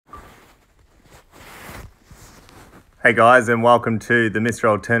Hey guys, and welcome to the Mr.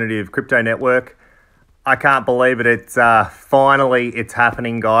 Alternative Crypto Network. I can't believe it. It's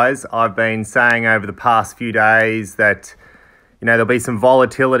happening, guys. I've been saying over the past few days that there'll be some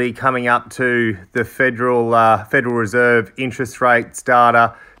volatility coming up to the Federal Reserve interest rates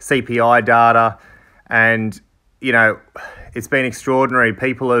data, CPI data, and it's been extraordinary.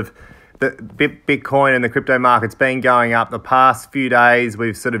 Bitcoin and the crypto market's been going up the past few days.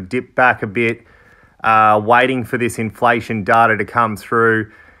 We've sort of dipped back a bit. Waiting for this inflation data to come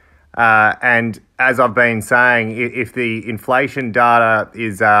through. And as I've been saying, if the inflation data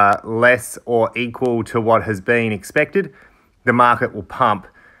is less or equal to what has been expected, the market will pump.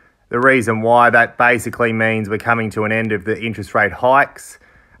 The reason why, that basically means we're coming to an end of the interest rate hikes,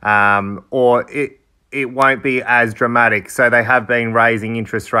 or it won't be as dramatic. So they have been raising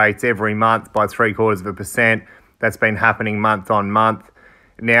interest rates every month by 0.75%. That's been happening month on month.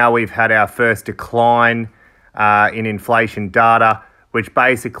 Now we've had our first decline in inflation data, which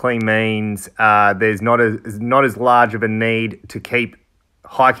basically means there's not as large of a need to keep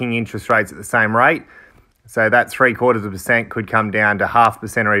hiking interest rates at the same rate. So that 0.75% could come down to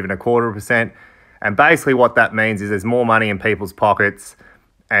 0.5% or even 0.25%. And basically what that means is there's more money in people's pockets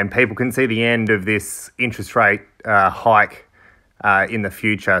and people can see the end of this interest rate hike in the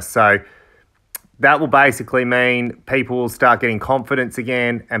future. So that will basically mean people will start getting confidence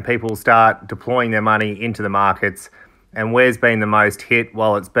again and people will start deploying their money into the markets. And where's been the most hit?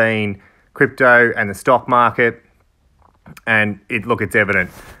 Well, it's been crypto and the stock market. And it's evident.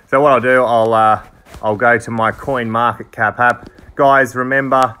 So what I'll do, I'll go to my Coin Market Cap app. Guys,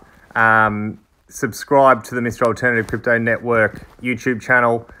 remember, subscribe to the Mr. Alternative Crypto Network YouTube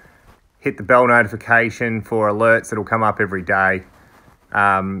channel. Hit the bell notification for alerts that'll come up every day.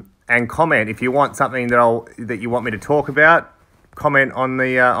 And comment if you want something that you want me to talk about. Comment on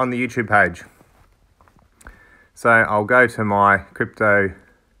the YouTube page. So I'll go to my crypto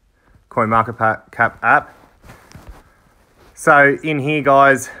Coin Market Cap app. So in here,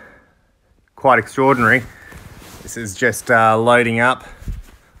 guys, quite extraordinary. This is just loading up.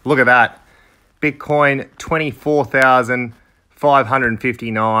 Look at that. Bitcoin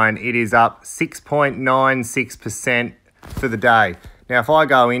 24,559. It is up 6.96% for the day. Now, if I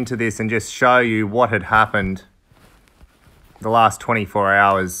go into this and just show you what had happened the last 24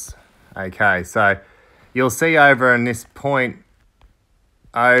 hours, okay, so you'll see over in this point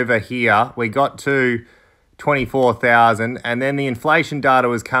over here, we got to 24,000 and then the inflation data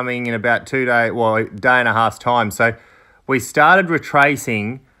was coming in about a day and a half's time. So we started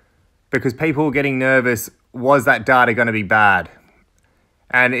retracing because people were getting nervous. Was that data going to be bad?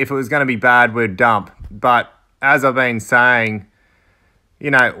 And if it was going to be bad, we'd dump. But as I've been saying,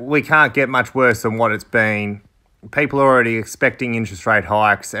 we can't get much worse than what it's been. People are already expecting interest rate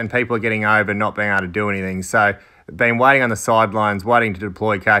hikes and people are getting over not being able to do anything. So they've been waiting on the sidelines, waiting to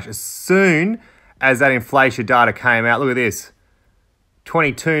deploy cash. As soon as that inflation data came out, look at this,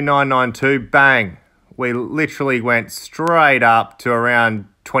 22,992, bang. We literally went straight up to around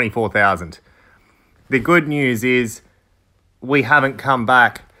 24,000. The good news is we haven't come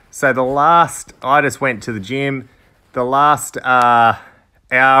back. So I just went to the gym, the last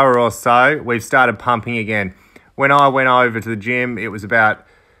hour or so, we've started pumping again. When I went over to the gym, it was about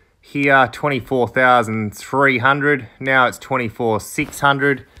here, 24,300. Now it's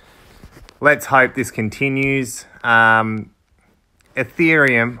 24,600. Let's hope this continues. Ethereum,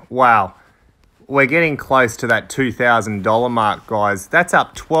 wow. We're getting close to that $2,000 mark, guys. That's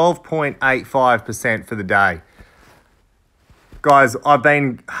up 12.85% for the day. Guys, I've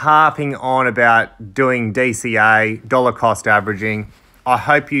been harping on about doing DCA, dollar cost averaging. I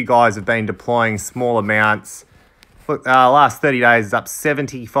hope you guys have been deploying small amounts. Look, last 30 days is up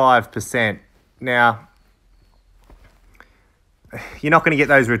 75%. Now, you're not going to get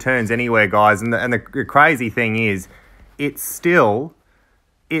those returns anywhere, guys. And the crazy thing is, it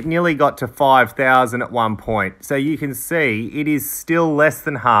nearly got to 5,000 at one point. So you can see it is still less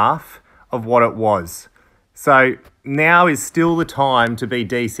than half of what it was. So now is still the time to be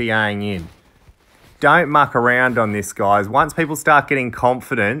DCAing in. Don't muck around on this, guys. Once people start getting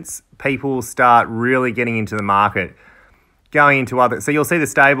confidence, people will start really getting into the market. Going into other... So you'll see the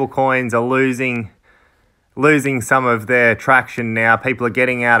stable coins are losing some of their traction now. People are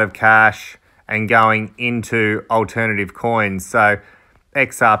getting out of cash and going into alternative coins. So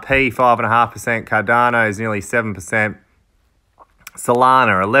XRP, 5.5%. Cardano is nearly 7%.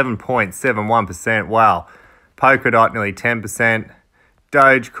 Solana, 11.71%. Wow. Polkadot, nearly 10%.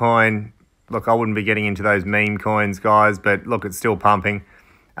 Dogecoin... Look, I wouldn't be getting into those meme coins, guys, but look, it's still pumping.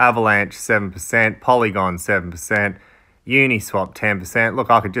 Avalanche, 7%. Polygon, 7%. Uniswap, 10%.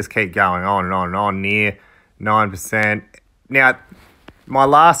 Look, I could just keep going on and on and on. 9%. Now, my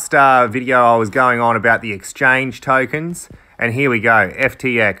last video I was going on about the exchange tokens, and here we go.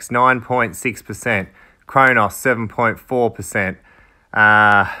 FTX, 9.6%. Kronos, 7.4%.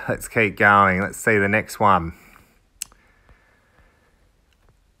 Let's keep going. Let's see the next one.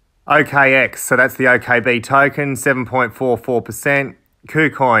 OKX, so that's the OKB token, 7.44%.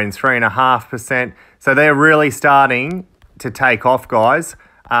 KuCoins, 3.5%. So they're really starting to take off, guys.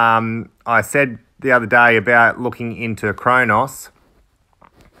 I said the other day about looking into Kronos.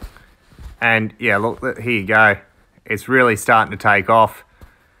 And yeah, look, here you go. It's really starting to take off.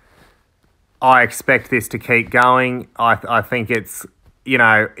 I expect this to keep going. I think it's, you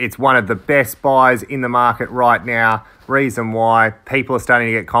know, it's one of the best buys in the market right now. Reason why people are starting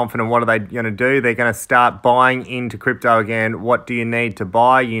to get confident. What are they going to do? They're going to start buying into crypto again. What do you need to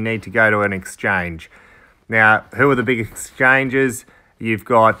buy? You need to go to an exchange. Now, who are the big exchanges? You've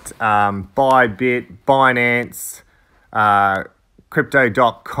got Bybit, Binance,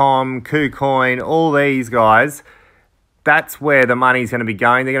 Crypto.com, KuCoin, all these guys. That's where the money's going to be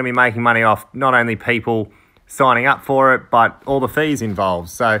going. They're going to be making money off not only people signing up for it, but all the fees involved.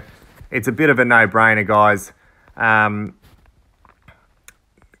 So it's a bit of a no-brainer, guys.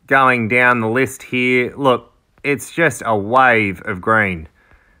 Going down the list here, look, it's just a wave of green.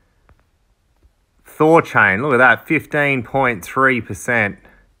 Thorchain, look at that, 15.3%.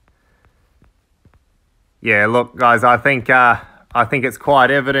 Yeah, look, guys, I think it's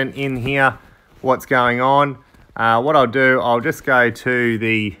quite evident in here what's going on. What I'll do, I'll just go to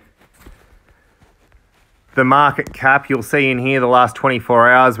the market cap. You'll see in here the last 24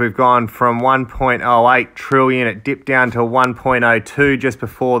 hours, we've gone from 1.08 trillion. It dipped down to 1.02 just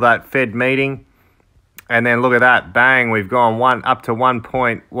before that Fed meeting. And then look at that, bang, we've gone up to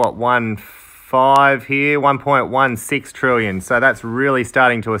 1.15 here, 1.16 trillion. So that's really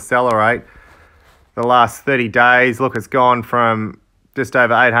starting to accelerate. The last 30 days, look, it's gone from just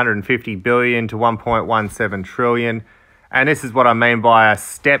over 850 billion to 1.17 trillion. And this is what I mean by a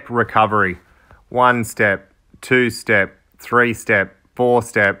step recovery. 1 step, 2 step, 3 step, 4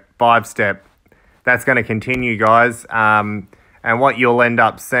 step, 5 step. That's going to continue, guys. And what you'll end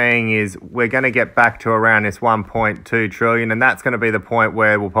up seeing is we're going to get back to around this 1.2 trillion. And that's going to be the point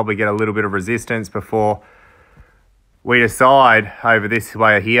where we'll probably get a little bit of resistance before we decide over this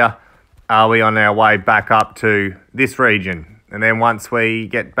way here. Are we on our way back up to this region? And then once we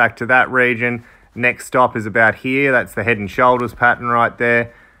get back to that region, next stop is about here. That's the head and shoulders pattern right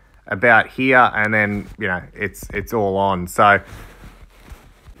there. About here, and then, you know, it's all on. So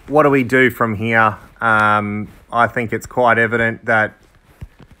what do we do from here? I think it's quite evident that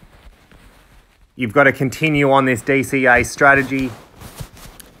you've got to continue on this DCA strategy.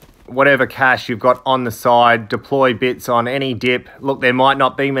 Whatever cash you've got on the side, deploy bits on any dip. Look, there might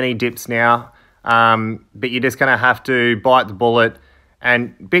not be many dips now, but you're just going to have to bite the bullet.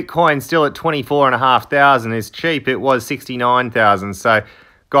 And Bitcoin still at 24,500 is cheap. It was 69,000. So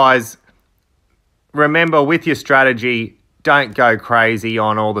guys, remember with your strategy, don't go crazy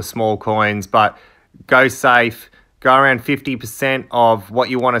on all the small coins, but go safe. Go around 50% of what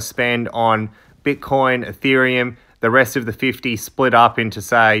you want to spend on Bitcoin, Ethereum. The rest of the 50 split up into,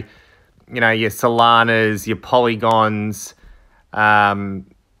 say, you know, your Solanas, your Polygons. I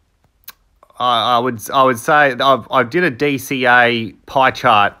would say I did a DCA pie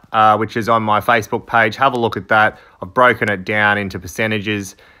chart, which is on my Facebook page. Have a look at that. I've broken it down into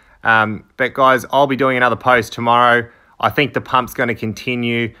percentages. But guys, I'll be doing another post tomorrow. I think the pump's going to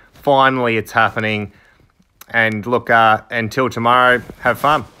continue. Finally, it's happening. And look, until tomorrow, have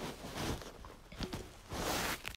fun.